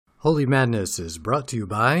Holy Madness is brought to you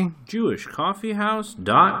by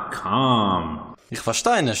JewishCoffeehouse.com. Ich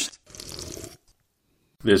verstehe nicht.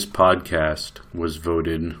 This podcast was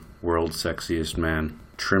voted World's Sexiest Man.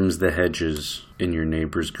 Trims the hedges in your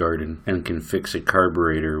neighbor's garden and can fix a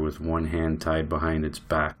carburetor with one hand tied behind its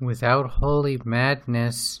back. Without Holy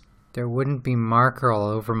Madness, there wouldn't be marker all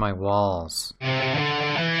over my walls.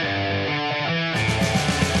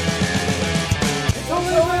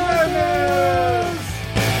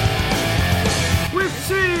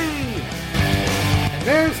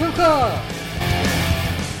 There's Hookah!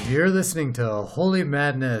 You're listening to Holy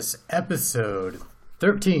Madness, episode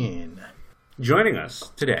 13. Joining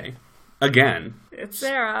us today, again, It's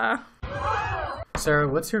Sarah. Sarah,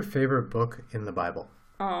 what's your favorite book in the Bible?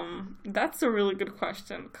 That's a really good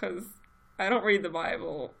question, because I don't read the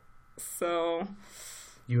Bible, so...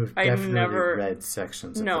 You have I've definitely never read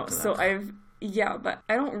sections of No, it. so yeah, but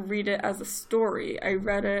I don't read it as a story. I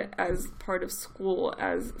read it as part of school,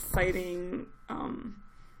 as citing,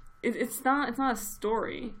 it's not a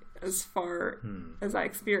story as far as I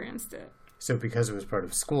experienced it. So because it was part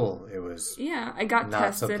of school, it was Yeah, I got not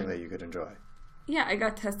tested. something that you could enjoy. Yeah, I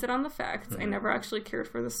got tested on the facts. I never actually cared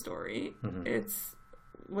for the story. It's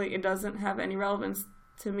like it doesn't have any relevance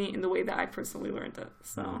to me in the way that I personally learned it.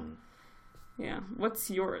 So, yeah.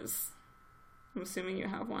 What's yours? I'm assuming you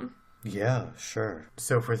have one. Yeah, sure.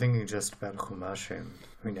 So if we're thinking just about Chumashim,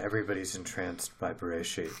 I mean, everybody's entranced by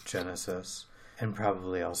Bereshit, Genesis, and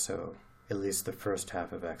probably also at least the first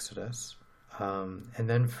half of Exodus. And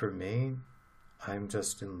then for me, I'm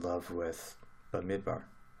just in love with Bamidbar,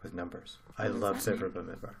 with numbers. I love Sefer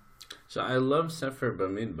Bamidbar. So I love Sefer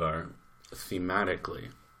Bamidbar thematically.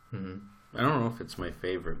 I don't know if it's my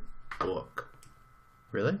favorite book.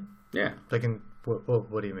 Really? Yeah. Like,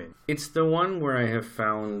 what do you mean? It's the one where I have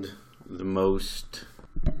found the most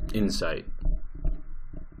insight.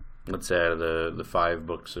 Let's say out of the 5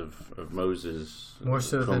 books of Moses. More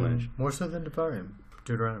so Chumash. than Devarim,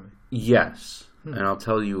 Deuteronomy. Yes, and I'll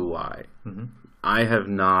tell you why. I have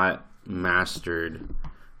not mastered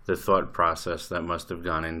the thought process that must have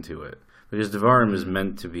gone into it. Because Devarim is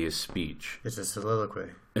meant to be a speech, It's a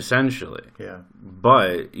soliloquy. essentially. Yeah.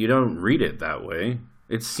 But you don't read it that way.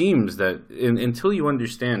 It seems that until you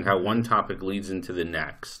understand how one topic leads into the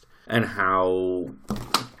next, and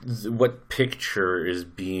what picture is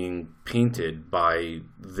being painted by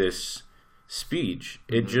this speech,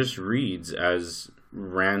 it just reads as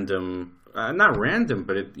random. Not random,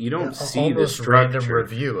 but you don't see the structure. Random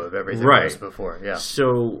review of everything that was before. Yeah.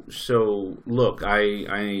 So look,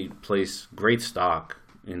 I place great stock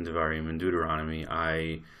in Devarim and Deuteronomy.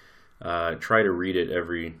 I try to read it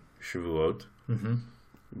every Shavuot.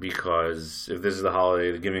 Because if this is the holiday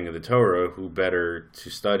of the giving of the Torah, who better to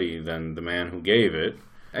study than the man who gave it?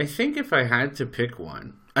 I think if I had to pick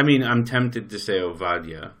one, I mean, I'm tempted to say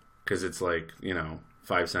Ovadia, because it's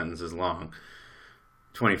 5 sentences long.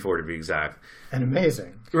 24 to be exact. And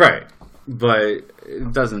amazing. Right. But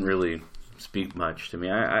it doesn't really speak much to me.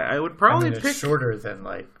 I would probably it's pick... shorter than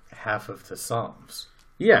half of the Psalms.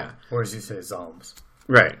 Yeah. Or as you say, Psalms.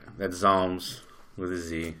 Right. That's Psalms with a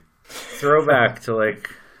Z. Throwback to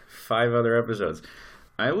 5 other episodes.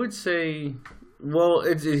 I would say, well,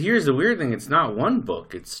 here's the weird thing. It's not one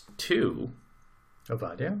book. It's 2.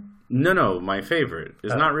 Ovadia? No, my favorite.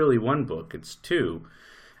 It's not really one book. It's 2.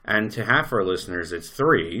 And to half our listeners, it's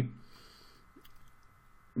 3.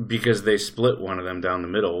 Because they split one of them down the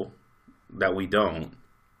middle that we don't.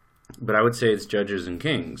 But I would say it's Judges and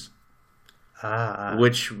Kings.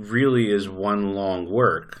 Which really is one long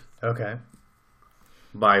work. Okay.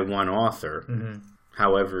 By one author.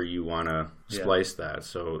 However you want to splice that.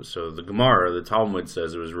 So the Gemara, the Talmud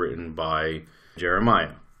says it was written by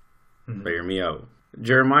Jeremiah. By Yirmiyahu.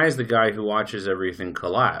 Jeremiah is the guy who watches everything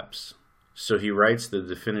collapse. So he writes the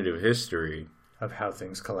definitive history. Of how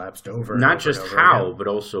things collapsed over and Not over just and over how, again. but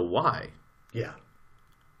also why. Yeah.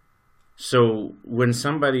 So when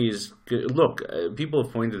somebody's... Look, people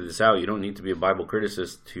have pointed this out. You don't need to be a Bible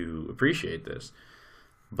criticist to appreciate this.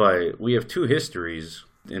 But we have 2 histories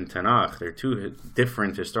in Tanakh. They're 2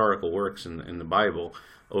 different historical works in the Bible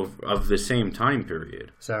of the same time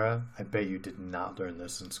period. Sarah, I bet you did not learn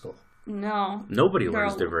this in school. No. Nobody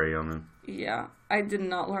learns Divrei Yomim. Yeah, I did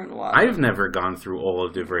not learn a lot. I've never gone through all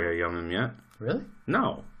of Divrei Yomim yet. Really?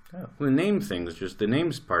 No. Oh. The name things, just the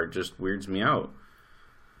names part just weirds me out.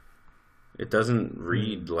 It doesn't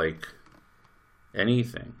read like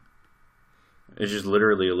anything. It's just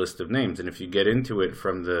literally a list of names. And if you get into it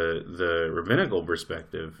from the rabbinical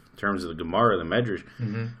perspective, in terms of the Gemara, the Medrash,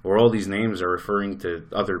 where all these names are referring to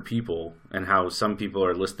other people and how some people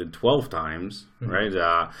are listed 12 times, right?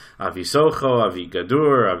 Avi Socho, Avi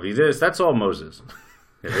Gadur, Avi this, that's all Moses.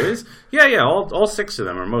 It is? Yeah, all 6 of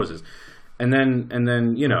them are Moses. And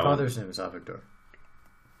then you know... My father's name is Avigdor.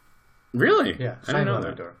 Really? Yeah, I didn't know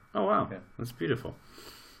that. Avigdor. Oh, wow. Yeah. That's beautiful.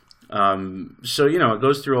 So, you know, it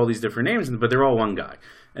goes through all these different names, but they're all one guy.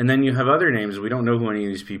 And then you have other names, we don't know who any of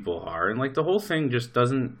these people are. And, like, the whole thing just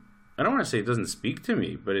doesn't... I don't want to say it doesn't speak to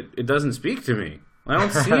me, but it doesn't speak to me. I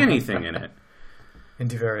don't see anything in it. In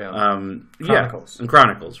Devarim. Chronicles. Yeah, in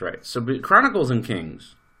Chronicles, right. So, Chronicles and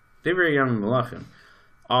Kings, Devarim and Melachim,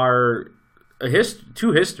 are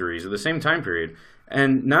two histories of the same time period.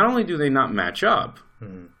 And not only do they not match up...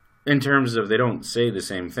 in terms of they don't say the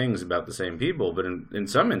same things about the same people, but in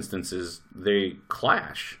some instances they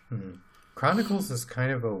clash. Chronicles is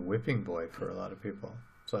kind of a whipping boy for a lot of people.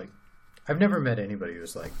 It's like, I've never met anybody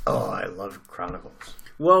who's like, oh, I love Chronicles.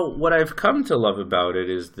 Well, what I've come to love about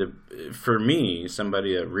it is for me,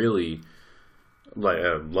 somebody that really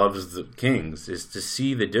loves the Kings, is to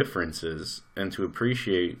see the differences and to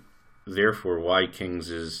appreciate, therefore, why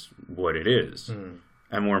Kings is what it is.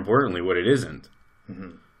 And more importantly, what it isn't.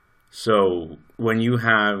 So when you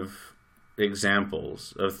have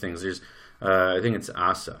examples of things, there's, I think it's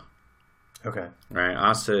Asa. Okay. Right?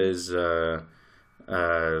 Asa is the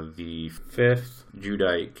 5th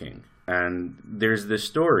Judite king. And there's this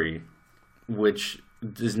story which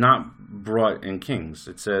is not brought in Kings.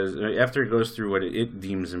 It says, after it goes through what it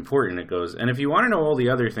deems important, it goes, and if you want to know all the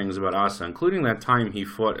other things about Asa, including that time he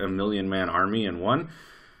fought a 1,000,000-man army and won,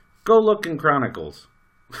 go look in Chronicles.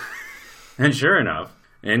 And sure enough,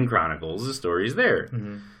 in Chronicles, the story's there.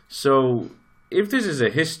 So, if this is a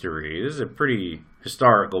history, this is a pretty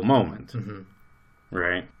historical moment,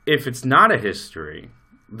 right? If it's not a history,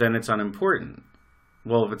 then it's unimportant.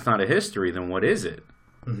 Well, if it's not a history, then what is it?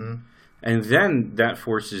 And then that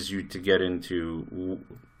forces you to get into...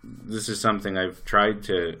 This is something I've tried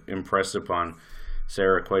to impress upon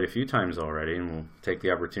Sarah quite a few times already, and we'll take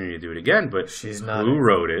the opportunity to do it again, but who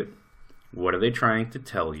wrote it? What are they trying to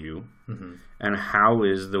tell you? And how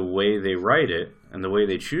is the way they write it and the way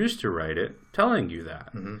they choose to write it telling you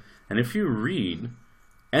that? And if you read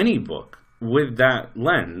any book with that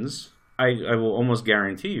lens, I will almost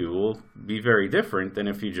guarantee you will be very different than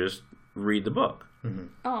if you just read the book.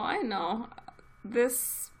 Oh, I know.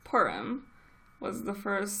 This Purim was the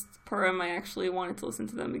first Purim I actually wanted to listen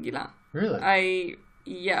to the Megillah. Really?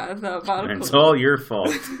 The And it's all your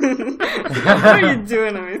fault. What are you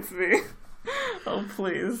doing to me, Tzvi? Oh,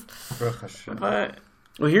 please. But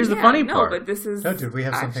well, here's the funny part. No, but this is... No, did we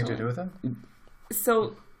have something to do with that?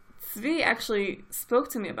 So, Tzvi actually spoke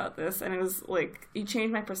to me about this, and it was like, he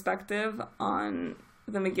changed my perspective on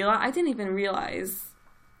the Megillah. I didn't even realize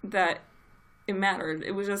that it mattered.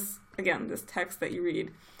 It was just, again, this text that you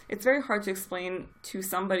read. It's very hard to explain to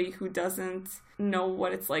somebody who doesn't know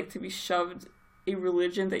what it's like to be shoved a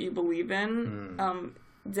religion that you believe in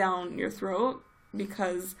down your throat,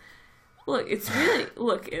 because... it's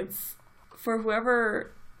for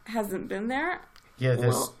whoever hasn't been there. Yeah,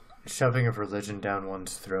 this shoving of religion down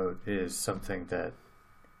one's throat is something that,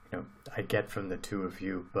 I get from the two of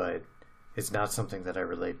you, but it's not something that I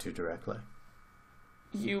relate to directly.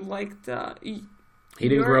 You liked... he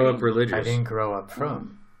didn't grow up religious. I didn't grow up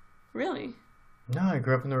from. Really? No, I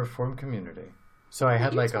grew up in the Reformed community. So I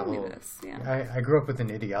had like a whole... I grew up with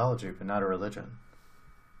an ideology, but not a religion.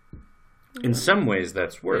 In some ways,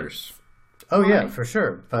 that's worse. Oh, yeah, for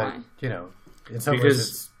sure. But, in some ways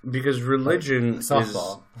it's... Because religion like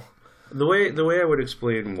softball. The way I would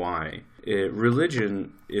explain why,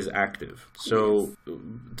 religion is active. So,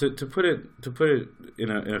 to put it in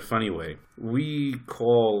a funny way, we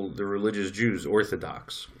call the religious Jews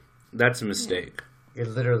Orthodox. That's a mistake. It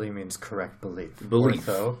literally means correct belief.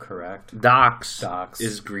 Ortho, correct. Dox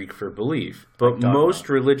is Greek for belief. But like most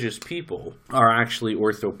religious people are actually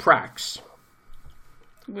orthoprax.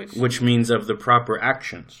 Which means of the proper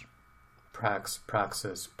actions.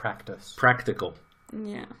 Praxis, practice. Practical.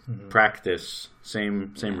 Yeah. Practice,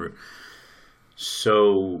 same root.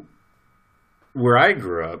 So, where I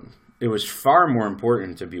grew up, it was far more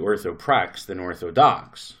important to be orthoprax than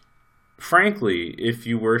orthodox. Frankly, if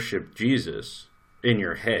you worship Jesus in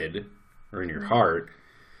your head or in your heart,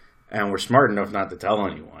 and were smart enough not to tell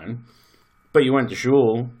anyone, but you went to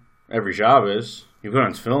shul every Shabbos, you put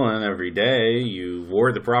on tefillin every day, you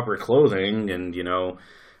wore the proper clothing, and, did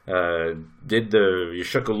the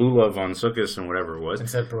Yeshua Lulav on Sukkot and whatever it was. And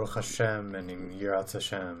said Baruch Hashem and Yirat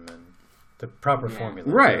Hashem and the proper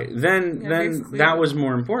formula. Right. So. Then that was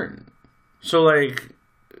more important. So, like,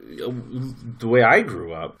 the way I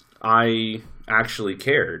grew up, I actually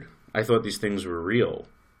cared. I thought these things were real.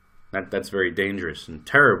 That's very dangerous and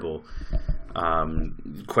terrible.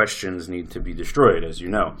 Questions need to be destroyed, as you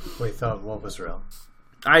know. Wait, thought what was real?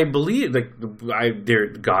 I believe,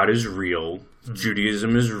 God is real. Mm-hmm.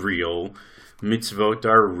 Judaism is real. Mitzvot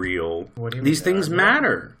are real. What do you These mean things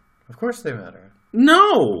matter. Of course they matter.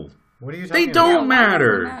 No. What are you talking about? They don't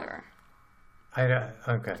matter.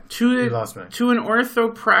 Okay. You lost me. To an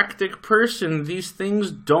orthopractic person, these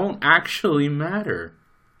things don't actually matter.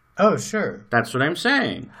 Oh, sure. That's what I'm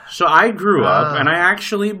saying. So I grew up and I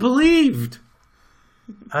actually believed.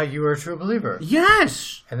 You were a true believer?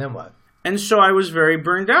 Yes. And then what? And so I was very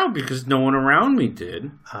burned out because no one around me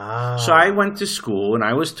did. So I went to school and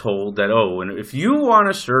I was told that, and if you want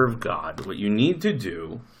to serve God, what you need to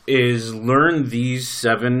do is learn these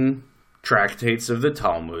 7 tractates of the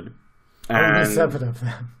Talmud. Only 7 of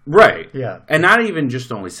them. Right. Yeah. And not even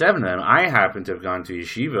just only 7 of them. I happen to have gone to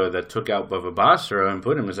yeshiva that took out Bava Basra and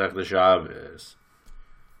put him as Masechta Shabbos.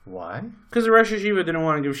 Why? Because the Rosh Yeshiva didn't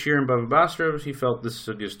want to give Shir and Bava Basra. He felt this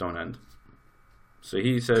sugyas don't end. So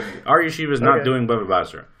he said, our yeshiva is not doing Bava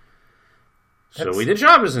Basra. So we did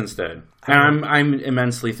Shabbos instead. And I'm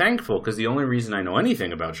immensely thankful because the only reason I know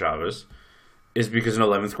anything about Shabbos is because in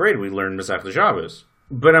 11th grade we learned Masechta Shabbos.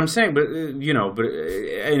 But I'm saying, but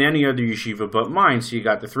in any other yeshiva but mine, so you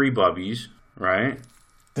got the 3 bubbies, right?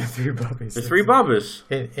 The 3 bubbies. The 3 bubbas.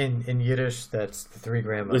 In Yiddish, that's the 3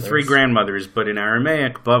 grandmothers. The 3 grandmothers, but in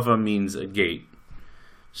Aramaic, bava means a gate.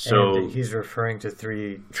 So and he's referring to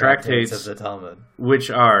 3 tractates of the Talmud, which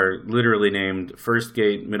are literally named first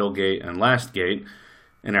gate, middle gate, and last gate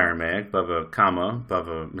in Aramaic: Bava Kama,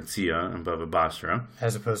 Bava Metzia, and Bava Basra,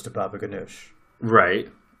 as opposed to Baba Ganoush, right?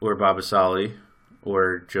 Or Baba Sali,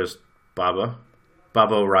 or just Baba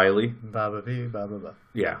O'Reilly, Baba B, Baba Ba.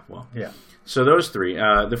 Yeah, well, yeah. So those 3.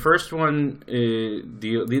 The first one,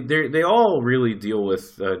 they all really deal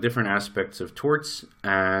with different aspects of torts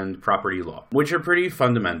and property law, which are pretty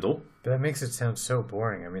fundamental. But that makes it sound so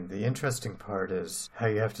boring. I mean, the interesting part is how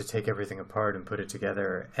you have to take everything apart and put it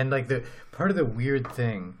together. And like the part of the weird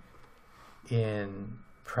thing in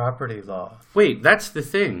property law. Wait, that's the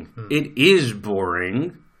thing. It is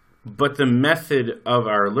boring, but the method of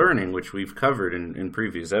our learning, which we've covered in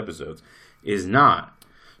previous episodes, is not.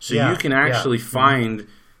 So you can actually find,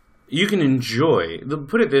 you can enjoy,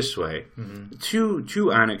 put it this way,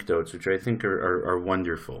 two anecdotes which I think are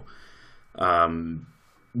wonderful. When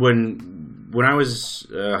I was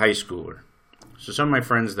a high schooler, so some of my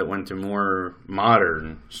friends that went to more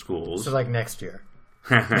modern schools. So like next year.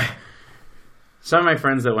 Some of my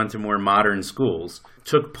friends that went to more modern schools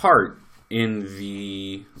took part in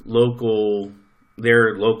the local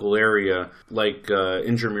area, like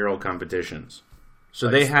intramural competitions. So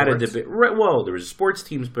like they had a debate. Well, there was sports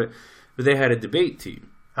teams, but they had a debate team.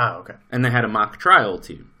 Okay. And they had a mock trial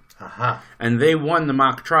team. And they won the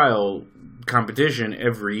mock trial competition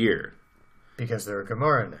every year. Because they're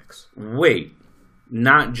Gemara-niks. Wait.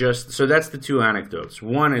 Not just... So that's the 2 anecdotes.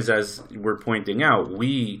 One is, as we're pointing out,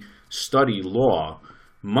 we study law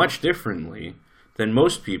much differently than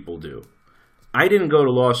most people do. I didn't go to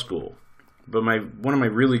law school, but one of my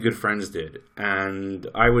really good friends did. And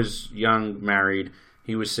I was young, married.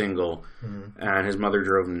 He was single, and his mother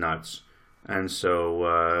drove him nuts. And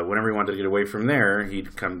so whenever he wanted to get away from there,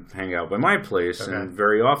 he'd come hang out by my place. Okay. And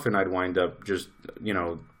very often I'd wind up just,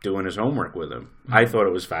 doing his homework with him. I thought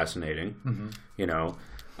it was fascinating.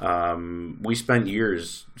 We spent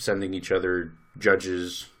years sending each other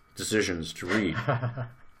judges' decisions to read.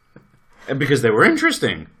 And because they were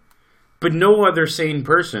interesting. But no other sane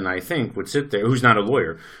person, I think, would sit there, who's not a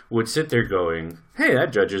lawyer, would sit there going, hey,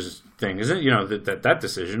 that judge's thing, isn't, that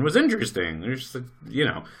decision was interesting. There's,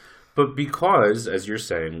 But because, as you're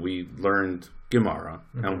saying, we learned Gemara,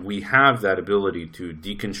 and we have that ability to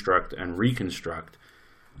deconstruct and reconstruct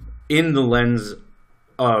in the lens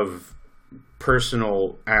of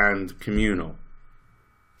personal and communal.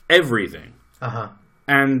 Everything.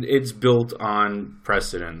 And it's built on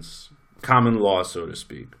precedents. Common law, so to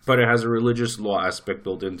speak, but it has a religious law aspect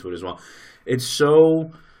built into it as well. It's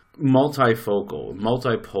so multifocal,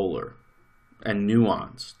 multipolar, and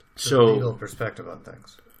nuanced. So the legal perspective on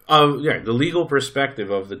things. The legal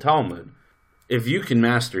perspective of the Talmud. If you can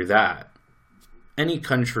master that, any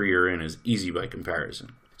country you're in is easy by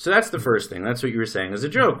comparison. So that's the first thing. That's what you were saying as a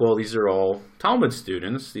joke. Well, these are all Talmud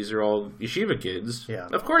students. These are all yeshiva kids. Yeah.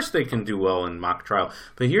 Of course they can do well in mock trial.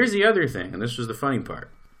 But here's the other thing, and this was the funny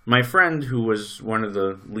part. My friend, who was one of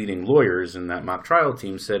the leading lawyers in that mock trial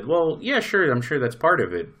team, said, well, yeah, sure, I'm sure that's part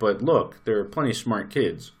of it. But look, there are plenty of smart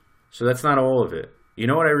kids. So that's not all of it. You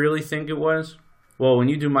know what I really think it was? Well, when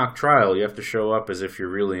you do mock trial, you have to show up as if you're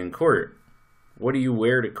really in court. What do you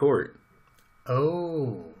wear to court?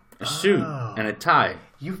 Oh. A suit and a tie.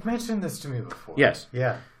 You've mentioned this to me before. Yes.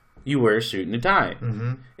 Yeah. You wear a suit and a tie.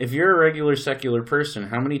 Mm-hmm. If you're a regular secular person,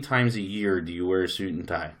 how many times a year do you wear a suit and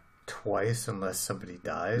tie? Twice, unless somebody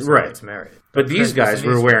dies or gets married. But these guys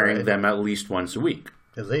were wearing them at least once a week.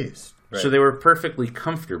 At least. Right. So they were perfectly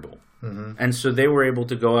comfortable. Mm-hmm. And so they were able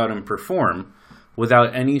to go out and perform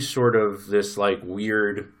without any sort of this like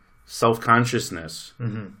weird self-consciousness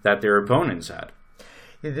that their opponents had.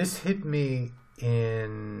 Yeah, this hit me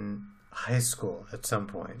in high school at some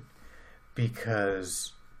point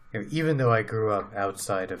because even though I grew up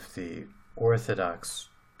outside of the Orthodox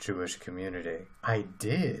Jewish community, I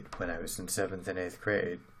did, when I was in 7th and 8th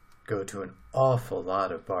grade, go to an awful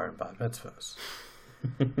lot of bar and bat mitzvahs.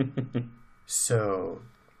 So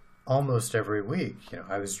almost every week,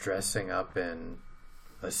 I was dressing up in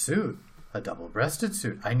a suit, a double-breasted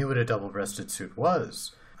suit. I knew what a double-breasted suit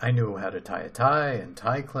was. I knew how to tie a tie and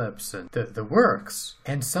tie clips and the works.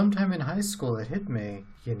 And sometime in high school it hit me,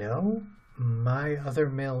 my other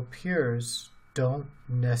male peers don't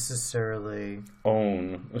necessarily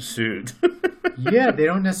own a suit. Yeah, they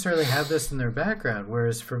don't necessarily have this in their background.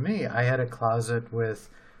 Whereas for me, I had a closet with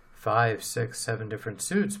 5, 6, 7 different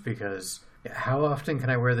suits because how often can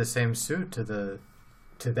I wear the same suit to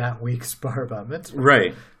that week's bar bat mitzvah?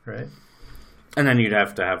 Right. Right. And then you'd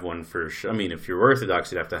have to have one for, if you're Orthodox,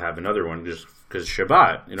 you'd have to have another one just because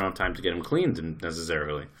Shabbat. You don't have time to get them cleaned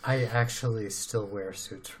necessarily. I actually still wear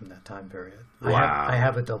suits from that time period. Wow. I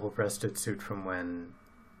have a double-breasted suit from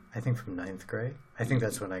 9th grade. I think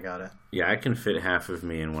that's when I got it. Yeah, I can fit half of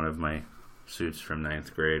me in one of my suits from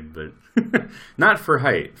 9th grade, but not for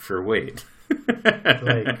height, for weight.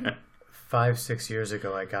 Like 5-6 years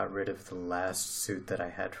ago, I got rid of the last suit that I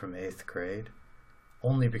had from 8th grade,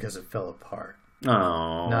 only because it fell apart.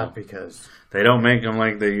 Oh. Not because... They don't make them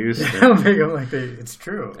like they used to. They don't make them like they... It's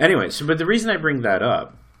true. Anyway, but the reason I bring that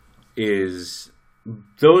up is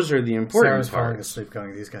those are the important Sarah's parts. falling asleep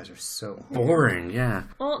going, these guys are so boring, yeah.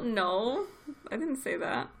 Well, no. I didn't say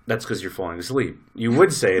that. That's because you're falling asleep. You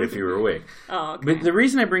would say it if you were awake. Oh, okay. But the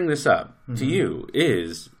reason I bring this up to you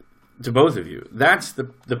is, to both of you, that's the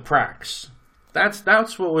prax.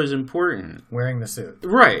 That's what was important. Wearing the suit.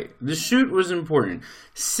 Right. The suit was important.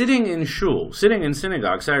 Sitting in shul, sitting in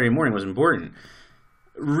synagogue Saturday morning was important.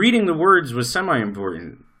 Reading the words was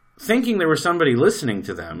semi-important. Thinking there was somebody listening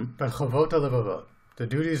to them. But chavot halevavot, the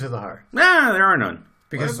duties of the heart. Nah, there are none.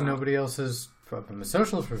 Because nobody else is, from a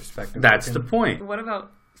social perspective. That's the point. What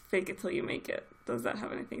about fake it till you make it? Does that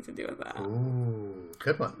have anything to do with that? Ooh,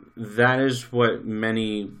 good one. That is what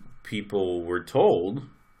many people were told.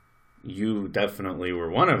 You definitely were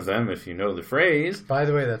one of them, if you know the phrase. By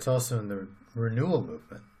the way, that's also in the renewal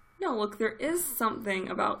movement. No, look, there is something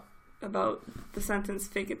about the sentence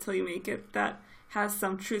 "fake it till you make it" that has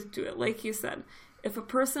some truth to it. Like you said, if a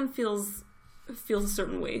person feels a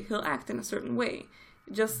certain way, he'll act in a certain way.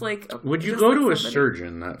 Just like would you go to a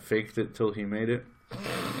surgeon that faked it till he made it?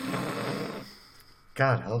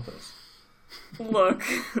 God help us. Look.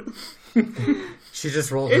 She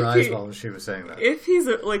just rolled her eyes while she was saying that. If he's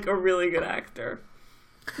a really good actor.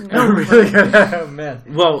 No, really good actor. Oh, man.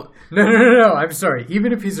 Well, no. I'm sorry.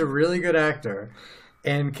 Even if he's a really good actor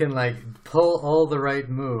and can pull all the right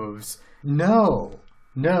moves, no.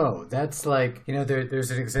 That's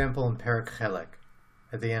there's an example in Perek Chelek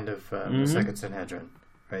at the end of Masechet Sanhedrin,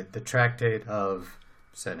 right? The tractate of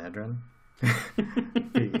Sanhedrin.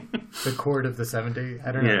 the court of the 70.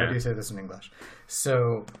 I don't know, how do you say this in English?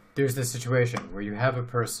 So there's this situation where you have a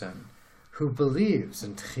person who believes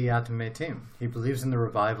in Tchiyat Metim. He believes in the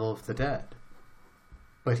revival of the dead.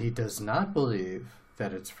 But he does not believe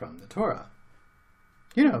that it's from the Torah.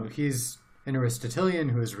 He's an Aristotelian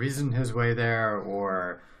who has reasoned his way there,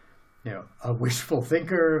 or a wishful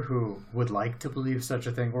thinker who would like to believe such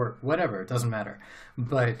a thing, or whatever, it doesn't matter.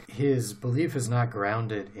 But his belief is not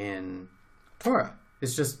grounded in Torah.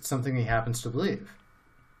 It's just something he happens to believe.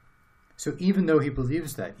 So even though he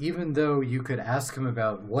believes that, even though you could ask him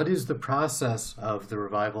about what is the process of the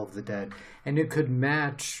revival of the dead, and it could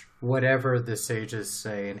match whatever the sages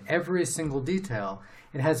say in every single detail,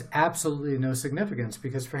 it has absolutely no significance,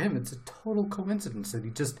 because for him it's a total coincidence that he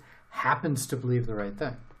just happens to believe the right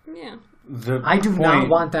thing. Yeah. I do not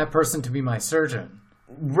want that person to be my surgeon.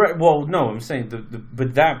 Right. Well, no, I'm saying,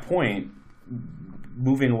 but that point,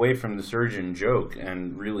 moving away from the surgeon joke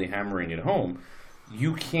and really hammering it home,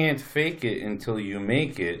 you can't fake it until you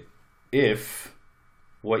make it if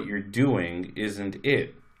what you're doing isn't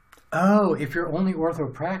it. Oh, if you're only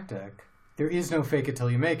orthopractic, there is no fake it till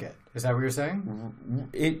you make it. Is that what you're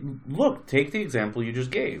saying? Look, take the example you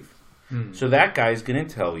just gave. So that guy's going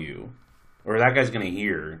to tell you, or that guy's going to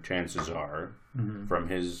hear, chances are, from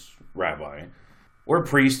his rabbi, or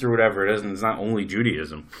priest, or whatever it is, and it's not only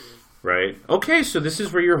Judaism, right? Okay, so this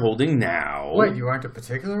is where you're holding now. Wait, you aren't a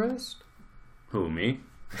particularist? Who, me?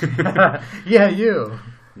 Yeah, you.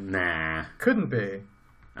 Nah. Couldn't be.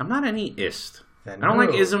 I'm not any ist. Then I don't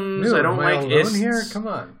like isms. I don't am I like alone ists. Here? Come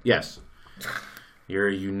on. Yes. You're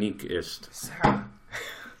a unique ist. Sarah.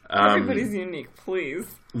 Everybody's unique, please.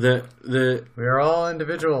 The We're all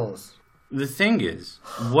individuals. The thing is,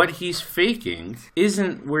 what he's faking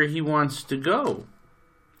isn't where he wants to go.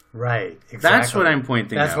 Right, exactly. That's what I'm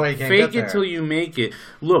pointing out. That's why you can't fake get there. it till you make it.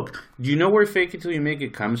 Look, do you know where fake it till you make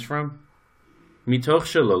it comes from? Mitoch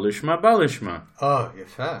shelo lishma balishma. Oh,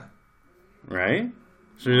 yefeh. Right?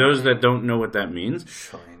 So those that don't know what that means,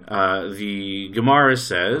 the Gemara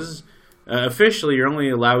says, officially you're only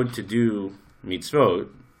allowed to do mitzvot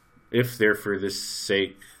if they're for the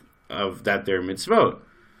sake of that they're mitzvot.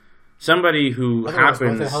 Somebody who Otherwise,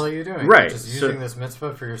 happens... what the hell are you doing? Right. You're just using this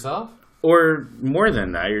mitzvah for yourself? Or more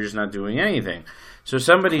than that, you're just not doing anything. So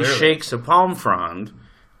somebody Clearly. shakes a palm frond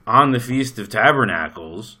on the Feast of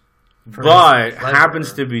Tabernacles, but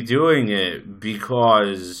happens to be doing it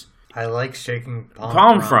because... I like shaking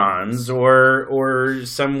palm fronds or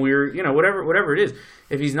some weird, whatever it is.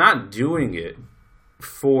 If he's not doing it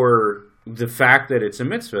for the fact that it's a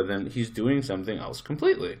mitzvah, then he's doing something else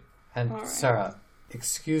completely. And right. Sarah,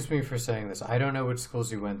 excuse me for saying this. I don't know which schools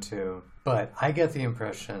you went to, but I get the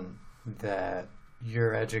impression that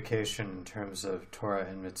your education in terms of Torah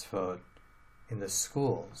and mitzvot in the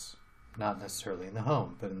schools, not necessarily in the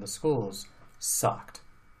home, but in the schools, sucked.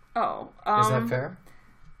 Oh. Is that fair?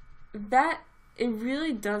 It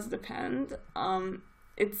really does depend.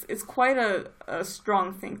 It's quite a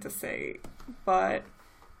strong thing to say, but,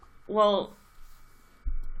 well,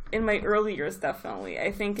 in my early years, definitely.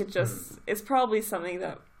 I think it's probably something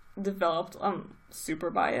that developed super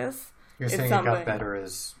bias. You're saying it got better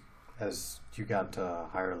as you got to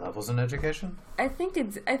higher levels in education? I think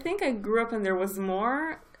I grew up and there was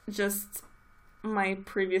more, just my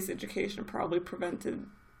previous education probably prevented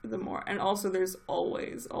the more. And also there's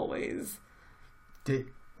always... Did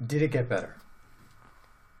it get better?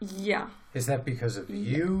 Yeah. Is that because of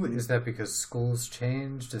you? Is that because schools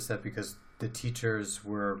changed? Is that because the teachers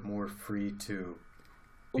were more free to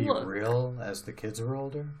be real as the kids were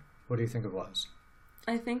older? What do you think it was?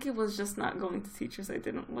 I think it was just not going to teachers I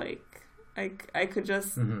didn't like. I could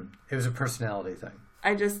just... Mm-hmm. It was a personality thing.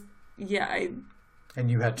 And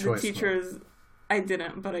you had choice. The teachers, I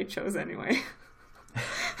didn't, but I chose anyway.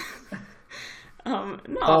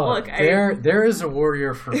 There is a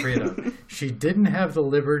warrior for freedom. She didn't have the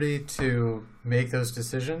liberty to make those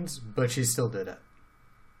decisions, but she still did it.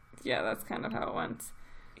 Yeah, that's kind of how it went.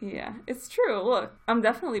 Yeah, it's true. Look, I'm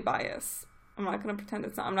definitely biased. I'm not going to pretend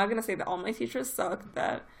it's not. I'm not going to say that all my teachers suck,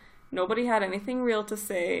 that nobody had anything real to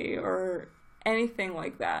say or anything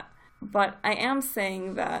like that. But I am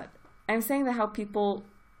saying that how people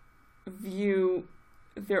view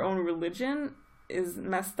their own religion is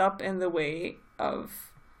messed up in the way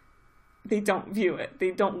of they don't view it.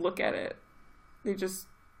 They don't look at it.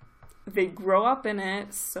 They grow up in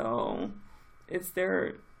it, so it's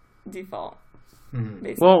their default.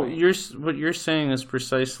 Mm-hmm. Well, what you're saying is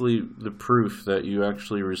precisely the proof that you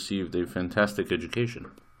actually received a fantastic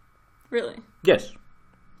education. Really? Yes.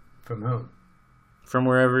 From whom? From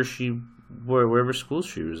wherever school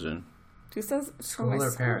she was in. Who says school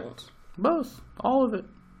or parents? Both. All of it.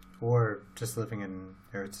 Or just living in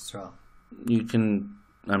Eretz Yisrael. You can,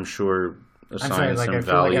 I'm sure, assign some I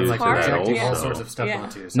value to that projecting all also. sorts of stuff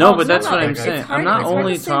onto you. No, but that's what I'm saying. I'm not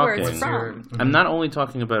only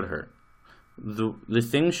talking about her. The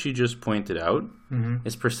things she just pointed out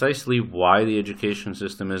is precisely why the education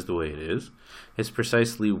system is the way it is. It's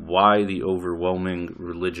precisely why the overwhelming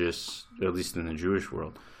religious, at least in the Jewish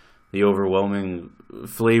world, the overwhelming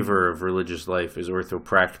flavor of religious life is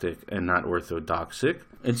orthopractic and not orthodoxic.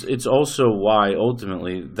 It's also why,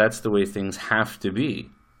 ultimately, that's the way things have to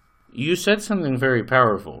be. You said something very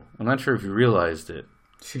powerful. I'm not sure if you realized it.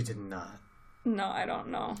 She did not. No, I don't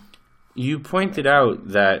know. You pointed out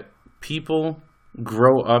that people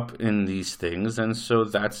grow up in these things, and so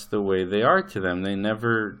that's the way they are to them. They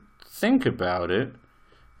never think about it,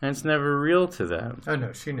 and it's never real to them. Oh,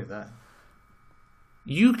 no, she knew that.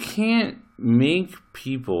 You can't make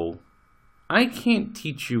people... I can't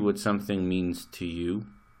teach you what something means to you.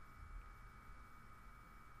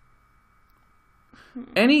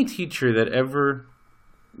 any teacher that ever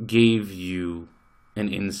gave you an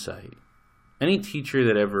insight, any teacher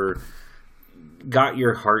that ever got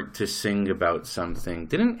your heart to sing about something,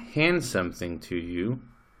 didn't hand something to you.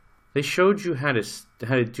 They showed you how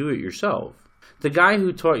to do it yourself. The guy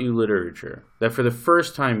who taught you literature, that for the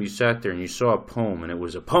first time you sat there and you saw a poem and it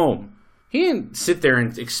was a poem, he didn't sit there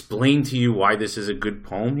and explain to you why this is a good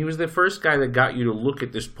poem. He was the first guy that got you to look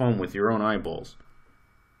at this poem with your own eyeballs.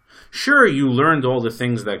 Sure, you learned all the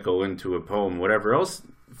things that go into a poem, whatever else,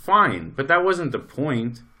 fine, but that wasn't the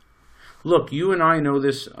point. Look, you and I know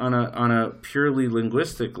this on a purely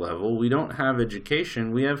linguistic level. We don't have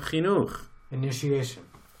education, we have chinuch. Initiation.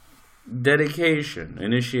 Dedication,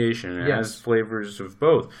 initiation. It has flavors of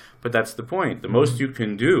both. But that's the point. The most you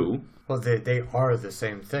can do... Well, they are the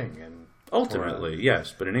same thing. And ultimately,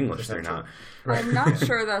 yes, but in English they're not. Right. I'm not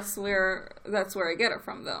sure that's where I get it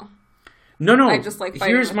from, though. No. I just like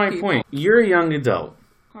here's my point. You're a young adult.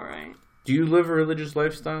 All right. Do you live a religious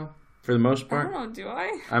lifestyle for the most part? I don't know. Do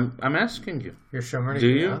I? I'm asking you. You're Shomer. Do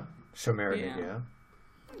you? Shomer.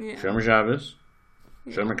 Yeah. Shomer Shabbos.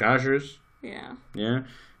 Yeah. Shomer Kashrus. Yeah. Yeah.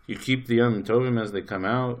 You keep the Yom Tovim as they come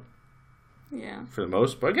out. Yeah. For the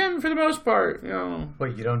most part. Again, for the most part, you know.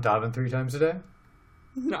 Wait, you don't daven 3 times a day?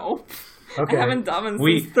 No. Okay. I haven't davened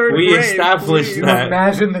since third grade. We established You that.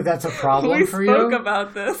 imagine that that's a problem for you? We spoke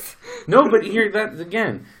about this. No, but here, that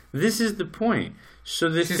again, this is the point. So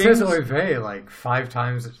the she things, says oy vey like 5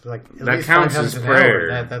 times, like at that least counts 5 times as an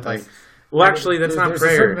prayer. hour. That like, well, actually, that's not there's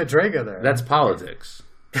prayer. There's a certain madrega there. That's politics.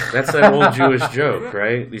 That's that old Jewish joke,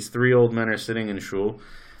 right? These 3 old men are sitting in shul,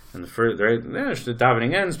 and the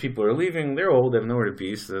davening ends. People are leaving. They're old. They have nowhere to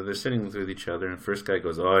be, so they're sitting with each other. And the first guy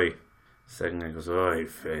goes, "Oi." The second guy goes, "Oi,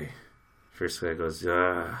 fey." First guy goes,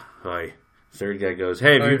 "Oi." Third guy goes,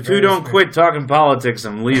 "Hey, if you two don't quit talking politics,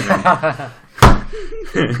 I'm leaving."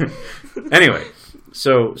 Anyway.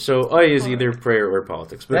 So oi is either prayer or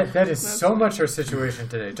politics. But that is so much our situation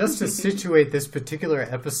today. Just to situate this particular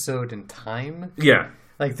episode in time. Yeah.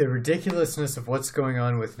 Like the ridiculousness of what's going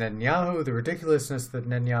on with Netanyahu, the ridiculousness that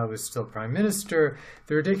Netanyahu is still prime minister,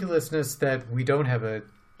 the ridiculousness that we don't have a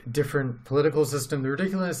different political system, the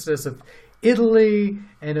ridiculousness of Italy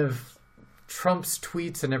and of Trump's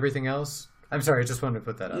tweets and everything else. I'm sorry, I just wanted to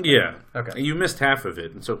put that out there. Yeah. Okay. You missed half of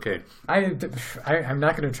it. It's okay. I'm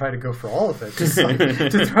not going to try to go for all of it. Just like,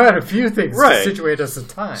 to throw out a few things to situate us in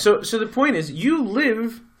time. So the point is, you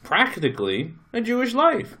live practically a Jewish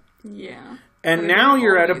life. Yeah. And now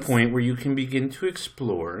you're at a point where you can begin to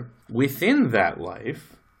explore within that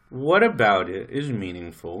life, what about it is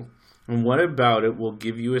meaningful, and what about it will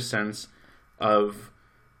give you a sense of,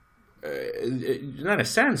 not a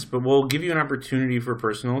sense, but will give you an opportunity for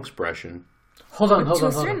personal expression. Hold on. To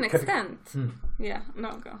a certain extent. Yeah,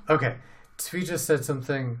 no, go. Okay. Tzvi just said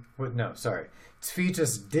something. No, sorry. Tzvi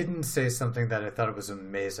just didn't say something that I thought it was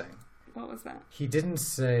amazing. What was that? He didn't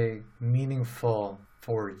say meaningful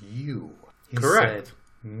for you. He Correct. said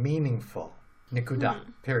meaningful. Nikuda.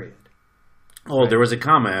 Period. Oh, right. There was a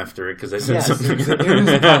comma after it because I said something. There was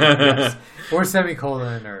a comma, yes. Or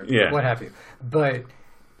semicolon or what have you. But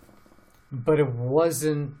it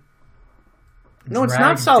wasn't. No, it's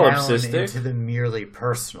not solipsistic. Into the merely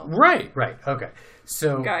personal. Right. Okay.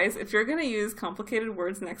 So, guys, if you're gonna use complicated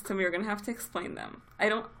words next to me, you're gonna have to explain them.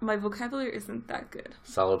 My vocabulary isn't that good.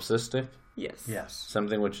 Solipsistic? Yes.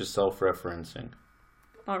 Something which is self-referencing.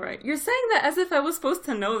 All right. You're saying that as if I was supposed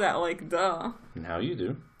to know that, like, duh. Now you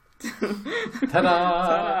do. Ta-da!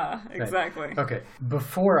 Ta-da! Exactly. Right. Okay.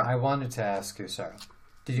 Before, I wanted to ask you, Sarah,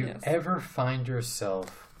 did you ever find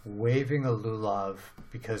yourself waving a lulav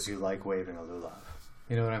because you like waving a lulav?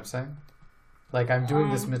 You know what I'm saying? Like, I'm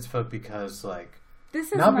doing this mitzvah because, like...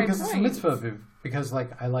 This is not my because point. it's a mitzvah, because,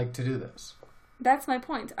 like, I like to do this. That's my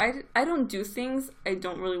point. I don't do things I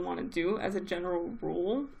don't really want to do as a general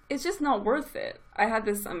rule. It's just not worth it. I had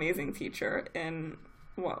this amazing teacher in,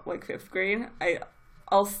 5th grade?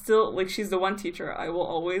 I'll still, like, she's the one teacher I will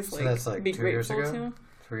always, so that's like be 2 years grateful ago? to.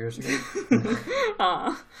 3 years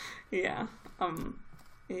ago? Yeah.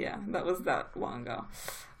 Yeah, that was that long ago.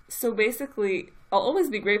 So basically, I'll always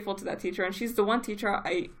be grateful to that teacher, and she's the one teacher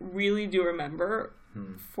I really do remember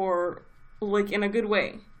for, like, in a good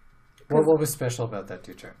way. What was special about that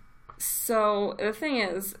teacher? So, the thing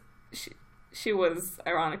is, she was,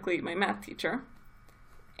 ironically, my math teacher.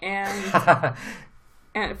 And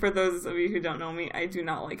and for those of you who don't know me, I do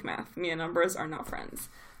not like math. Me and numbers are not friends.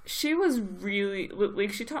 She was really,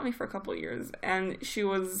 like, she taught me for a couple of years, and she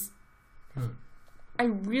was... I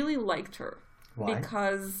really liked her. Why?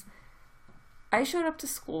 Because I showed up to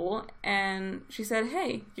school, and she said,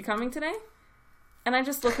 "Hey, you coming today?" And I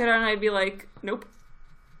just look at her, and I'd be like, "Nope."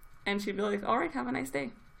 and she'd be like, all right, have a nice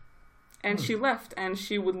day. And she left, and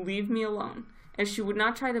she would leave me alone. And she would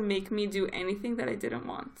not try to make me do anything that I didn't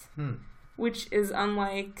want. Which is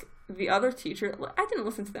unlike the other teacher. I didn't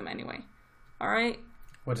listen to them anyway. All right?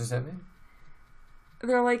 What does that mean?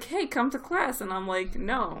 They're like, hey, come to class. And I'm like,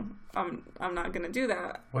 no, I'm not going to do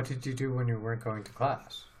that. What did you do when you weren't going to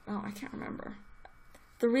class? Oh, I can't remember.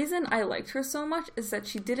 The reason I liked her so much is that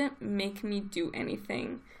she didn't make me do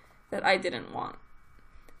anything that I didn't want.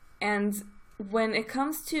 And when it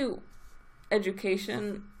comes to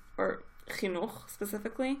education, or chinuch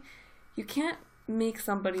specifically, you can't make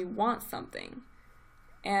somebody want something.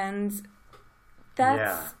 And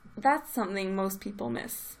that's something most people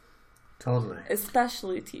miss. Totally.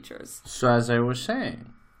 Especially teachers. So as I was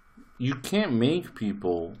saying, you can't make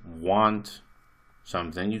people want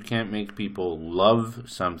something. You can't make people love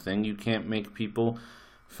something. You can't make people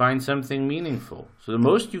find something meaningful. So the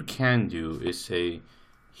most you can do is say,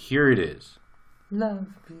 here it is. Love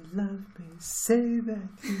me, say that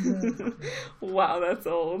you love me. Wow, that's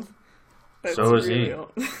old. That's so is really he.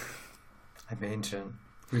 old. I'm ancient.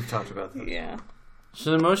 We've talked about this. Yeah.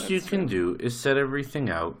 So the most That's you can do is set everything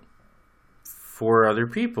out for other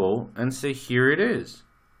people and say, here it is.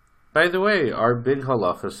 By the way, our big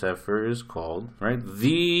halacha sefer is called, right?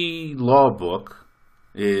 The law book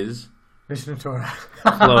is Mishnah Torah.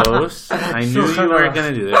 close. I knew you were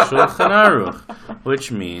going to do that. Shulchan Aruch,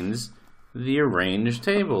 which means the arranged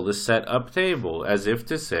table, the set up table, as if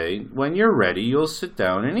to say, when you're ready, you'll sit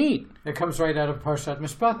down and eat. It comes right out of Parshat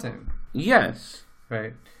Mishpatim. Yes.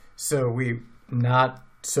 Right. So not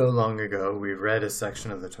so long ago, we read a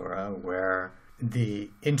section of the Torah where the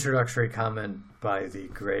introductory comment by the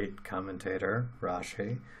great commentator,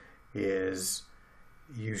 Rashi, is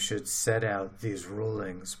you should set out these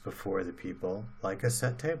rulings before the people like a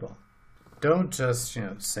set table. Don't just,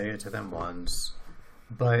 say it to them once,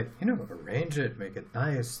 but, arrange it, make it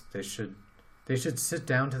nice. They should sit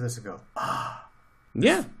down to this and go,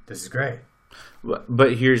 Yeah. this is great.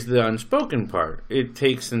 But here's the unspoken part. It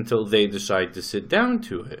takes until they decide to sit down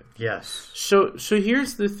to it. Yes. So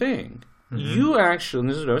here's the thing. You actually, and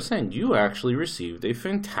this is what I was saying, you actually received a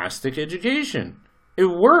fantastic education. It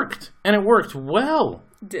worked, and it worked well.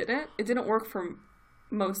 Did it? It didn't work for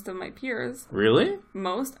most of my peers. Really?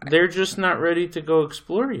 Most? They're just not ready to go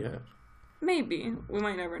explore yet. Maybe. We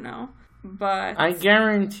might never know. But I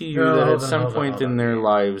guarantee you No, that hold at on, some hold on, point hold on. in their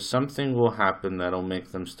lives, something will happen that'll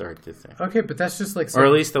make them start to think. Okay, but that's just like... Or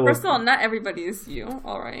at least first of all, not everybody is you,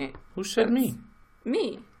 alright? Who said me?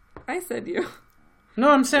 Me. I said you.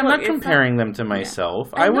 No, I'm saying Look, I'm not it's comparing them to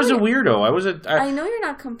myself. I I know was a you- weirdo. I know you're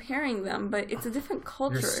not comparing them, but it's a different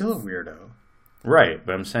culture. You're still a weirdo. Right,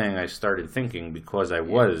 but I'm saying I started thinking because I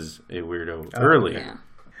was a weirdo early. Yeah.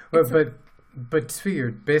 But Tzvi,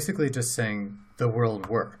 you're basically just saying the world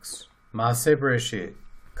works. Maaseh Bereshit,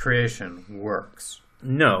 creation works.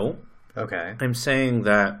 No, Okay. I'm saying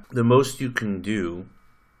that the most you can do,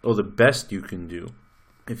 or the best you can do,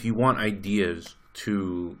 if you want ideas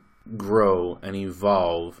to grow and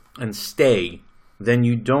evolve and stay, then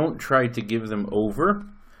you don't try to give them over.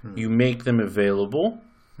 You make them available,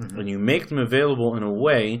 and you make them available in a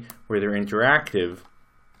way where they're interactive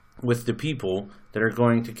with the people that are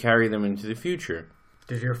going to carry them into the future.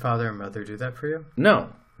 Did your father and mother do that for you? No,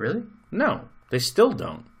 Really? no, they still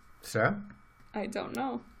don't. Sarah? I don't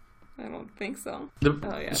know. I don't think so.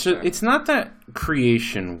 So sure. it's not that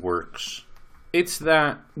creation works. It's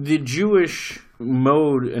that the Jewish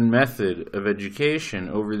mode and method of education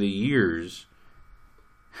over the years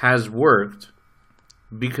has worked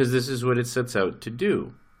because this is what it sets out to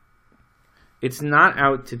do. It's not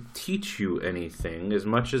out to teach you anything as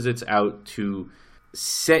much as it's out to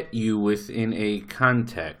set you within a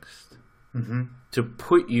context. To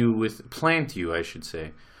plant you, I should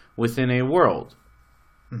say, within a world.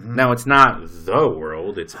 Now, it's not the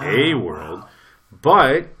world, it's a world,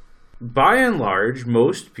 but by and large,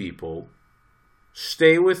 most people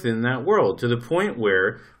stay within that world to the point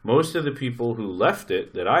where most of the people who left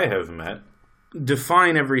it that I have met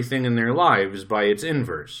define everything in their lives by its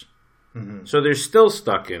inverse. So they're still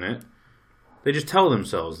stuck in it. They just tell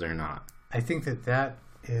themselves they're not. I think that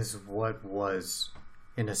is what was,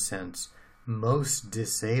 in a sense, most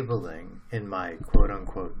disabling in my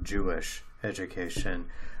quote-unquote Jewish education,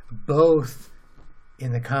 both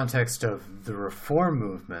in the context of the Reform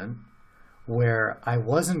movement, where I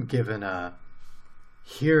wasn't given a,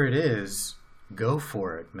 here it is, go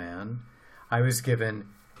for it, man. I was given,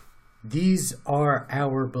 these are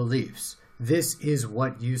our beliefs. This is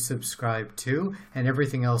what you subscribe to, and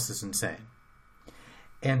everything else is insane.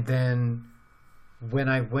 And then when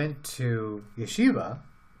I went to yeshiva,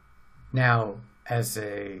 now as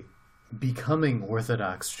a becoming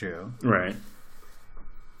Orthodox Jew. Right.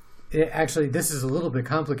 Actually, this is a little bit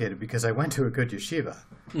complicated because I went to a good yeshiva,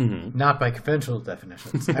 not by conventional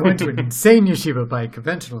definitions. I went to an insane yeshiva by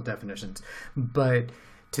conventional definitions. But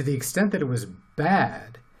to the extent that it was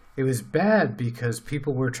bad because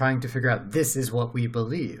people were trying to figure out, this is what we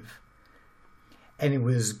believe. And it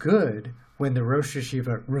was good when the Rosh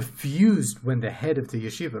Yeshiva when the head of the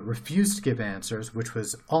yeshiva refused to give answers, which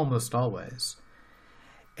was almost always.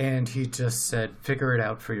 And he just said, figure it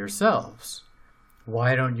out for yourselves.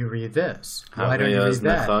 Why don't you read this? Why don't you read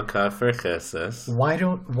that?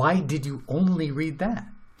 Why did you only read that?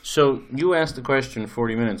 So you asked the question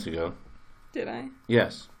 40 minutes ago. Did I?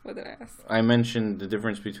 Yes. What did I ask? I mentioned the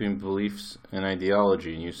difference between beliefs and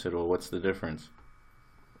ideology, and you said, well, what's the difference?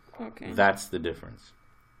 Okay. That's the difference.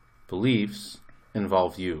 Beliefs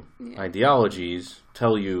involve you. Yeah. Ideologies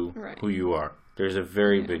tell you who you are. There's a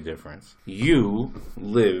very big difference. You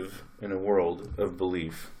live in a world of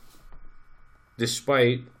belief,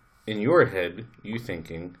 despite, in your head, you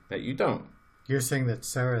thinking that you don't. You're saying that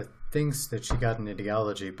Sarah thinks that she got an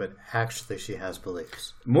ideology, but actually she has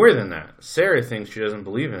beliefs. More than that. Sarah thinks she doesn't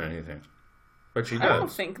believe in anything, but she does. I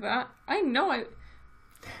don't think that. I know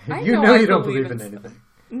you don't believe in anything.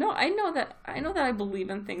 No, I know that I believe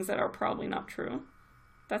in things that are probably not true.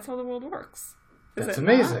 That's how the world works. That's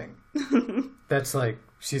amazing. That's like,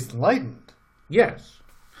 she's enlightened. Yes.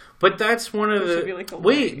 But that's one of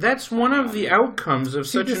that's one of the outcomes of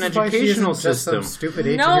such an educational system. Some stupid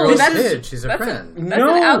 18-year-old kid. She's a friend. That's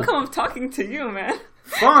an outcome of talking to you, man.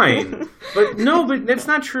 Fine, but that's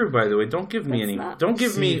not true. By the way, don't give me Don't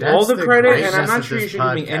give me all the credit, and I'm not sure you should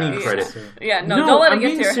give me any credit. Yeah, don't let it get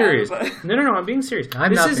to your serious. head. No, I'm being serious.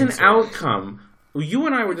 This is an outcome. You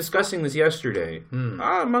and I were discussing this yesterday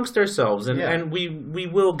amongst ourselves, and we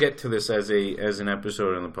will get to this as an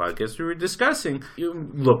episode on the podcast. We were discussing.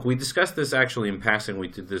 Look, we discussed this actually in passing. We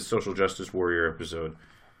did this social justice warrior episode,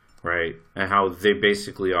 right? And how they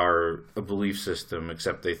basically are a belief system,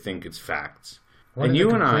 except they think it's facts. One of the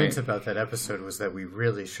complaints about that episode was that we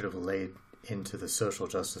really should have laid into the social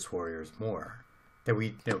justice warriors more.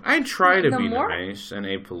 I try to be nice and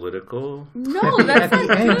apolitical. No, that's not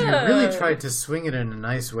good. At the end, you really tried to swing it in a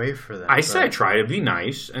nice way for them. I said I try to be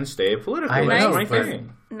nice and stay apolitical. That's my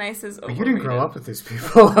thing. Nice is overrated. But you didn't grow up with these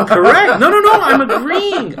people. Correct. No. I'm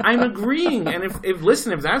agreeing. And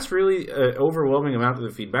if that's really an overwhelming amount of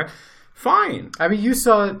the feedback, fine. I mean, you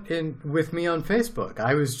saw it with me on Facebook.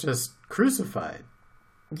 I was just crucified.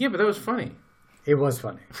 Yeah, but that was funny. It was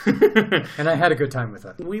funny. And I had a good time with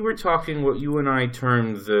it. We were talking what you and I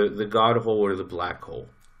termed the God hole or the black hole.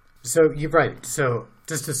 So, you're right. So,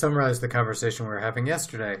 just to summarize the conversation we were having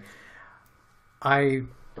yesterday, I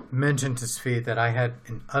mentioned to Svi that I had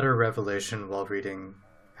an utter revelation while reading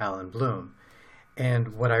Alan Bloom.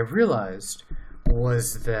 And what I realized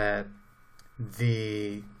was that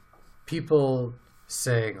the people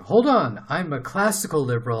saying, hold on, I'm a classical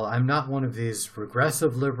liberal, I'm not one of these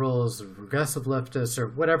regressive liberals, regressive leftists, or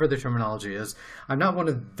whatever the terminology is. I'm not one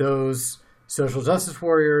of those social justice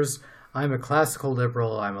warriors. I'm a classical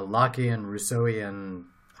liberal, I'm a Lockean, Rousseauian,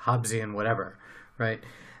 Hobbesian, whatever, right?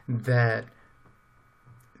 That's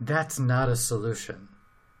not a solution.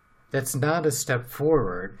 That's not a step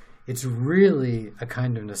forward. It's really a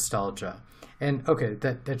kind of nostalgia. And, okay,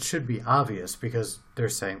 that should be obvious because they're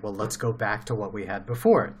saying, well, let's go back to what we had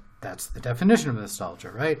before. That's the definition of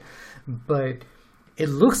nostalgia, right? But it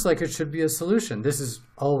looks like it should be a solution. This is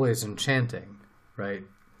always enchanting, right?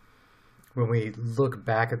 When we look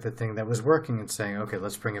back at the thing that was working and saying, okay,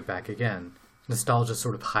 let's bring it back again. Nostalgia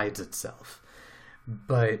sort of hides itself.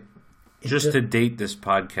 But just to date this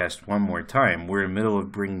podcast one more time, we're in the middle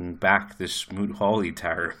of bringing back the Smoot-Hawley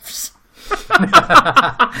tariffs.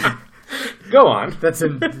 Go on. That's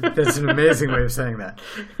an amazing way of saying that.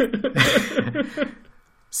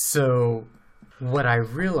 So what I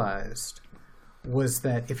realized was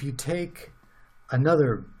that if you take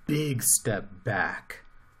another big step back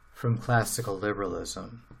from classical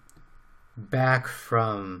liberalism, back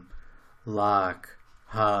from Locke,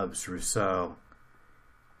 Hobbes, Rousseau,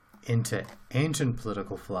 into ancient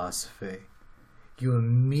political philosophy, you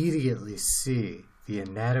immediately see the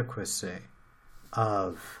inadequacy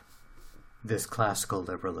of this classical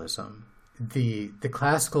liberalism. The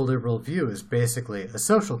classical liberal view is basically a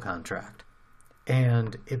social contract,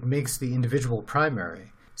 and it makes the individual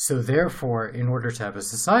primary. So therefore, in order to have a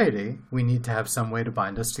society, we need to have some way to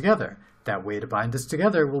bind us together. That way to bind us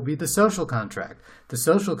together will be the social contract. The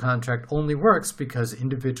social contract only works because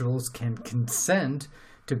individuals can consent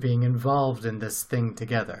to being involved in this thing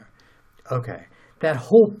together. Okay, that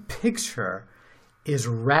whole picture is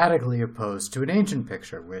radically opposed to an ancient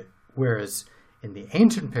picture, Whereas in the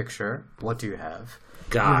ancient picture, what do you have?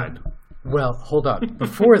 God. Well, hold on.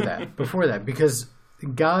 Before that, because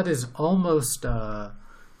God is almost a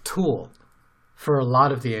tool for a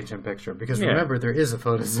lot of the ancient picture. Because remember, there is a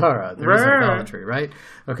Phodosara. There is idolatry, right?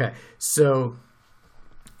 Okay, so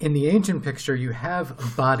in the ancient picture, you have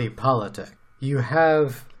a body politic. You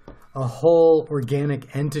have a whole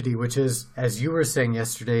organic entity, which is, as you were saying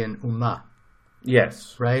yesterday, an ummah.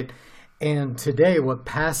 Yes. Right? And today, what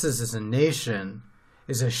passes as a nation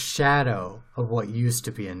is a shadow of what used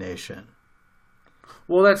to be a nation.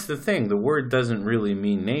 Well, that's the thing. The word doesn't really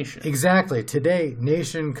mean nation. Exactly. Today,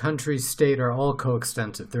 nation, country, state are all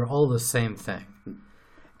coextensive. They're all the same thing.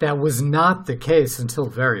 That was not the case until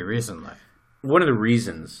very recently. One of the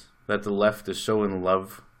reasons that the left is so in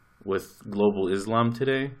love with global Islam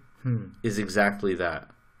today is exactly that.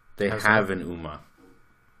 They have an ummah.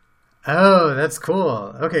 Oh, that's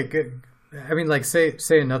cool. Okay, good. I mean, like, say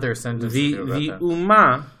another sentence. The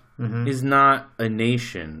ummah is not a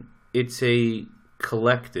nation. It's a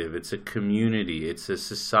collective. It's a community. It's a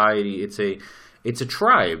society. It's a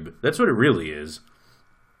tribe. That's what it really is.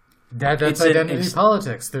 That's identity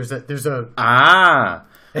politics. There's a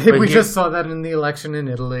we just saw that in the election in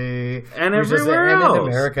Italy and everywhere else, and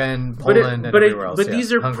in America and Poland and everywhere else. But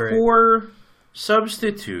these are Hungary. Poor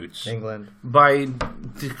substitutes. England. By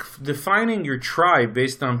defining your tribe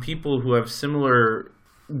based on people who have similar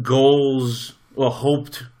goals, well,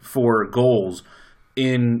 hoped for goals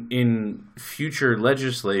in future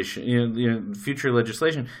legislation, future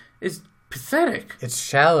legislation is pathetic. It's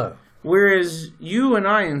shallow. Whereas you and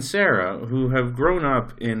I and Sarah, who have grown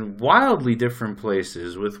up in wildly different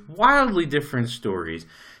places with wildly different stories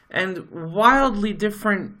and wildly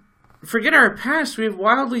different, forget our past, we have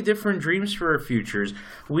wildly different dreams for our futures.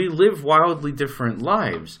 We live wildly different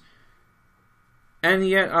lives. And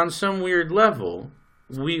yet, on some weird level,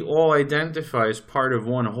 we all identify as part of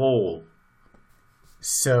one whole.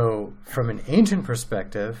 So, from an ancient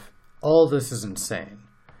perspective, all this is insane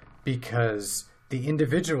because the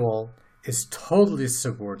individual is totally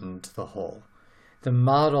subordinate to the whole. The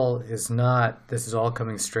model is not, this is all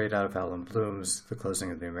coming straight out of Alan Bloom's The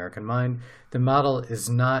Closing of the American Mind. The model is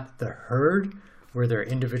not the herd, where there are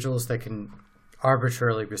individuals that can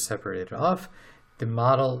arbitrarily be separated off. The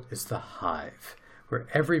model is the hive, where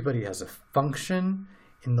everybody has a function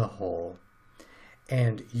in the whole.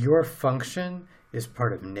 And your function is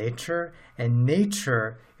part of nature, and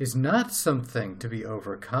nature is not something to be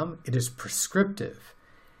overcome. It is prescriptive.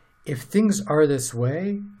 If things are this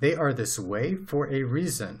way, they are this way for a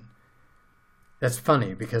reason. That's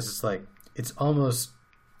funny because it's like, it's almost...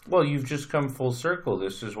 Well, you've just come full circle.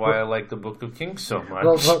 This is why I like the Book of Kings so much.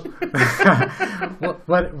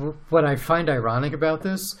 What I find ironic about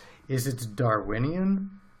this is it's Darwinian,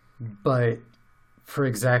 but for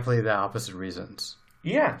exactly the opposite reasons.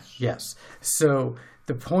 Yes. So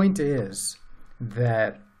the point is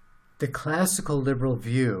that the classical liberal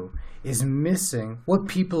view is missing what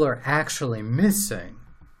people are actually missing.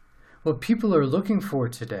 What people are looking for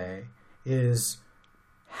today is,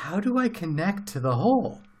 how do I connect to the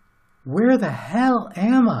whole? Where the hell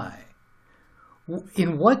am I?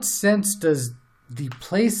 In what sense does the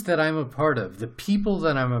place that I'm a part of, the people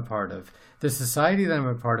that I'm a part of, the society that I'm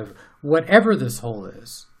a part of, whatever this whole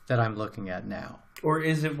is that I'm looking at now, or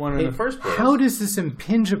is it one in the first place? How does this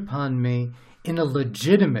impinge upon me in a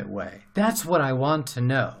legitimate way? That's what I want to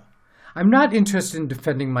know. I'm not interested in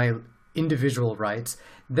defending my individual rights.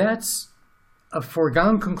 That's a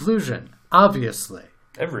foregone conclusion, obviously.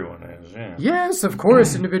 Everyone is, yeah. Yes, of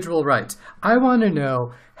course, individual rights. I want to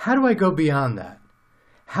know, how do I go beyond that?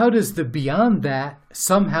 How does the beyond that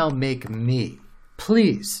somehow make me?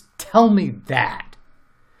 Please, tell me that.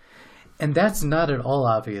 And that's not at all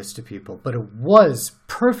obvious to people, but it was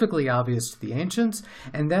perfectly obvious to the ancients,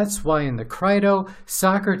 and that's why in the Crito,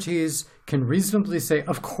 Socrates can reasonably say,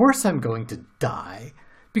 of course I'm going to die,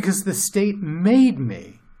 because the state made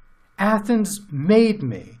me. Athens made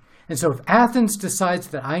me. And so if Athens decides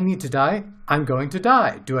that I need to die, I'm going to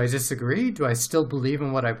die. Do I disagree? Do I still believe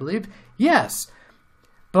in what I believe? Yes.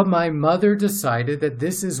 But my mother decided that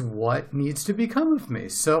this is what needs to become of me.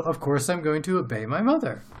 So of course I'm going to obey my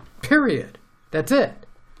mother. Period. That's it.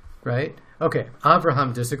 Right? Okay,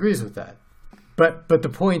 Abraham disagrees with that. But the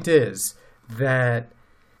point is that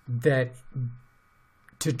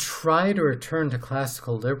to try to return to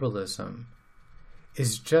classical liberalism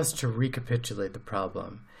is just to recapitulate the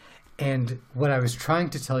problem. And what I was trying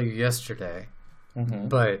to tell you yesterday,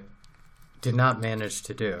 but did not manage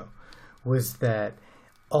to do, was that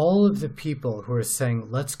all of the people who are saying,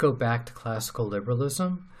 let's go back to classical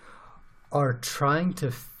liberalism, are trying to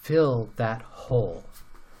fill that hole.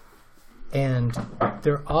 And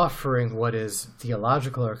they're offering what is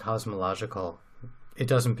theological or cosmological, it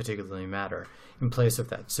doesn't particularly matter, in place of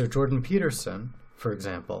that. So Jordan Peterson, for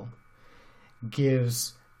example,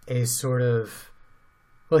 gives a sort of,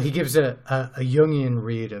 well, he gives a Jungian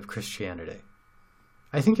read of Christianity.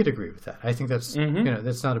 I think you'd agree with that. I think that's,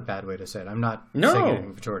 that's not a bad way to say it. I'm not saying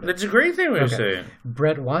anything for Jordan. That's a great thing to say.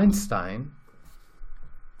 Brett Weinstein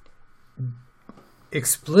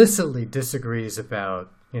explicitly disagrees about,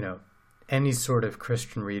 any sort of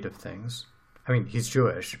Christian read of things. I mean, he's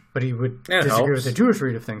Jewish, but he would disagree with the Jewish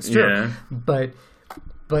read of things too. Yeah.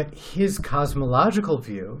 But his cosmological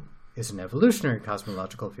view is an evolutionary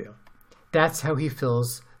cosmological view. That's how he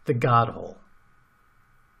fills the God hole.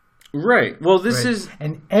 Right. Well, this is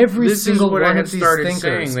and every this single is what one I had of these started thinkers,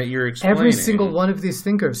 saying that you're explaining. every single one of these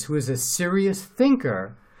thinkers who is a serious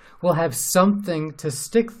thinker will have something to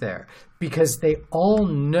stick there because they all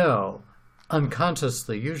know,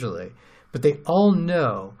 unconsciously usually, but they all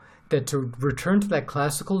know that to return to that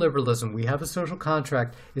classical liberalism, we have a social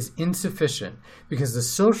contract, is insufficient because the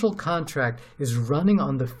social contract is running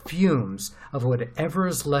on the fumes of whatever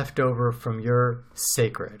is left over from your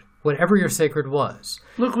sacred, whatever your sacred was.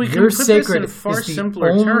 Look, we your can put sacred this in far is the simpler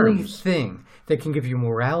only terms. thing that can give you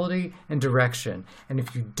morality and direction. And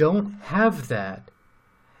if you don't have that,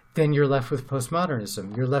 then you're left with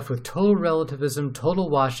postmodernism. You're left with total relativism, total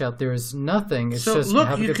washout. There is nothing. It's just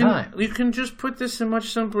have a good time. You can just put this in much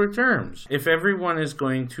simpler terms. If everyone is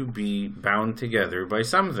going to be bound together by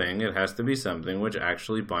something, it has to be something which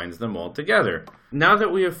actually binds them all together. Now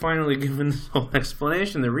that we have finally given this whole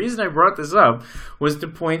explanation, the reason I brought this up was to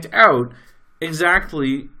point out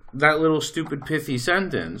exactly that little stupid pithy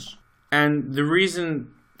sentence. And the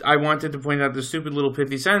reason I wanted to point out the stupid little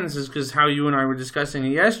pithy sentence is because how you and I were discussing it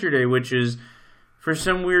yesterday, which is, for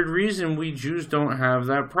some weird reason, we Jews don't have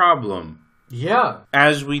that problem. Yeah.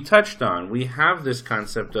 As we touched on, we have this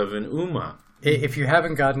concept of an Ummah. If you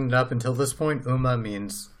haven't gotten it up until this point, Ummah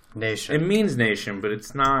means nation. It means nation, but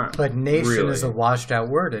it's not. But nation really is a washed out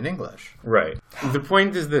word in English. Right. The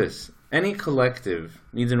point is this. Any collective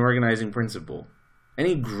needs an organizing principle.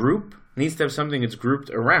 Any group needs to have something it's grouped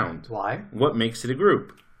around. Why? What makes it a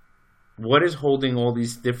group? What is holding all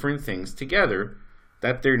these different things together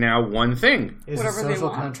that they're now one thing? Is Whatever a they social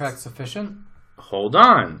want. contract sufficient? Hold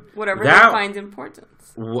on. Whatever they find important.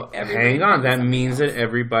 Hang on. That means that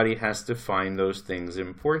everybody has to find those things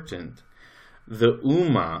important. The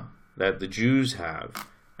Ummah that the Jews have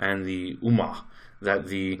and the Ummah that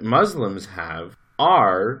the Muslims have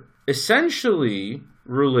are essentially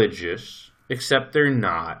religious, except they're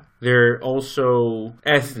not. They're also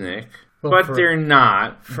ethnic, but they're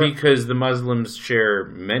not because the Muslims share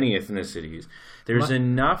many ethnicities. There's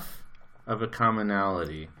enough of a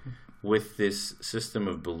commonality with this system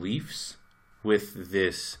of beliefs, with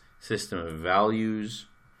this system of values,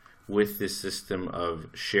 with this system of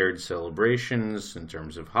shared celebrations in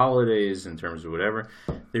terms of holidays, in terms of whatever.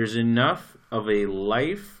 There's enough of a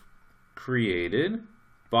life created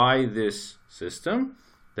by this system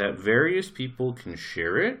that various people can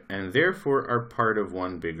share it and therefore are part of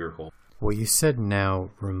one bigger whole. What you said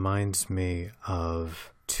now reminds me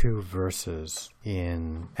of two verses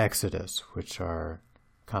in Exodus, which are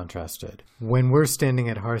contrasted. When we're standing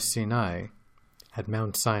at Har Sinai, at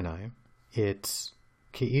Mount Sinai, it's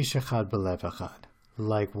Ki'ish echad belev echad,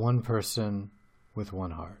 like one person with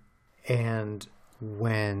one heart. And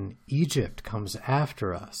when Egypt comes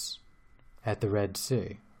after us at the Red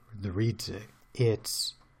Sea, the Reed Sea,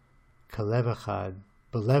 it's Kalev echad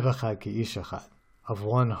belev echad ki'ish echad, of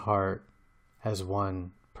one heart as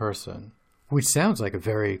one person, which sounds like a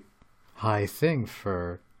very high thing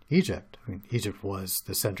for Egypt. I mean, Egypt was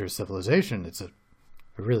the center of civilization. It's a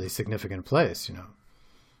really significant place,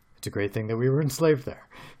 It's a great thing that we were enslaved there.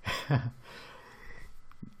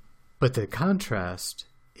 But the contrast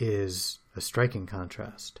is a striking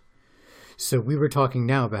contrast. So we were talking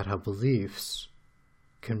now about how beliefs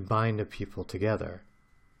can bind a people together.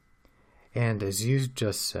 And as you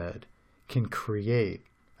just said, can create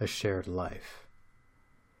a shared life.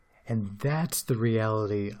 And that's the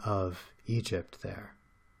reality of Egypt there.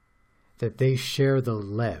 That they share the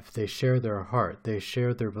lev, they share their heart, they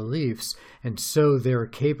share their beliefs, and so they're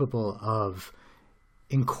capable of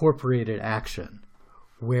incorporated action.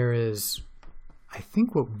 Whereas I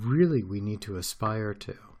think what really we need to aspire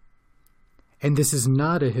to, and this is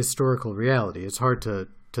not a historical reality, it's hard to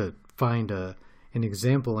find an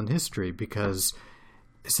example in history because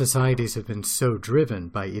societies have been so driven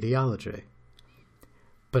by ideology.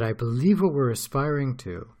 But I believe what we're aspiring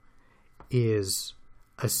to is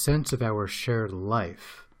a sense of our shared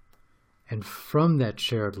life. And from that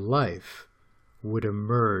shared life would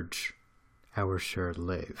emerge our shared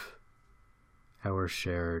lave, our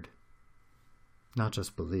shared, not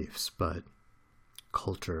just beliefs, but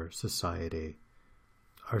culture, society,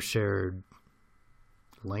 our shared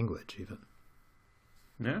language even.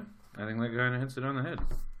 Yeah, I think that kind of hits it on the head.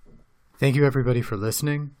 Thank you everybody for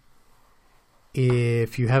listening.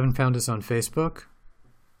 If you haven't found us on Facebook,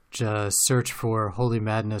 just search for Holy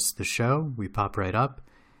Madness the Show. We pop right up.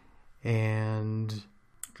 And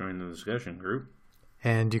join the discussion group.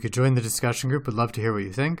 And you could join the discussion group. Would love to hear what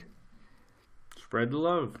you think. Spread the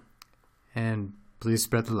love. And please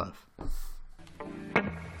spread the love.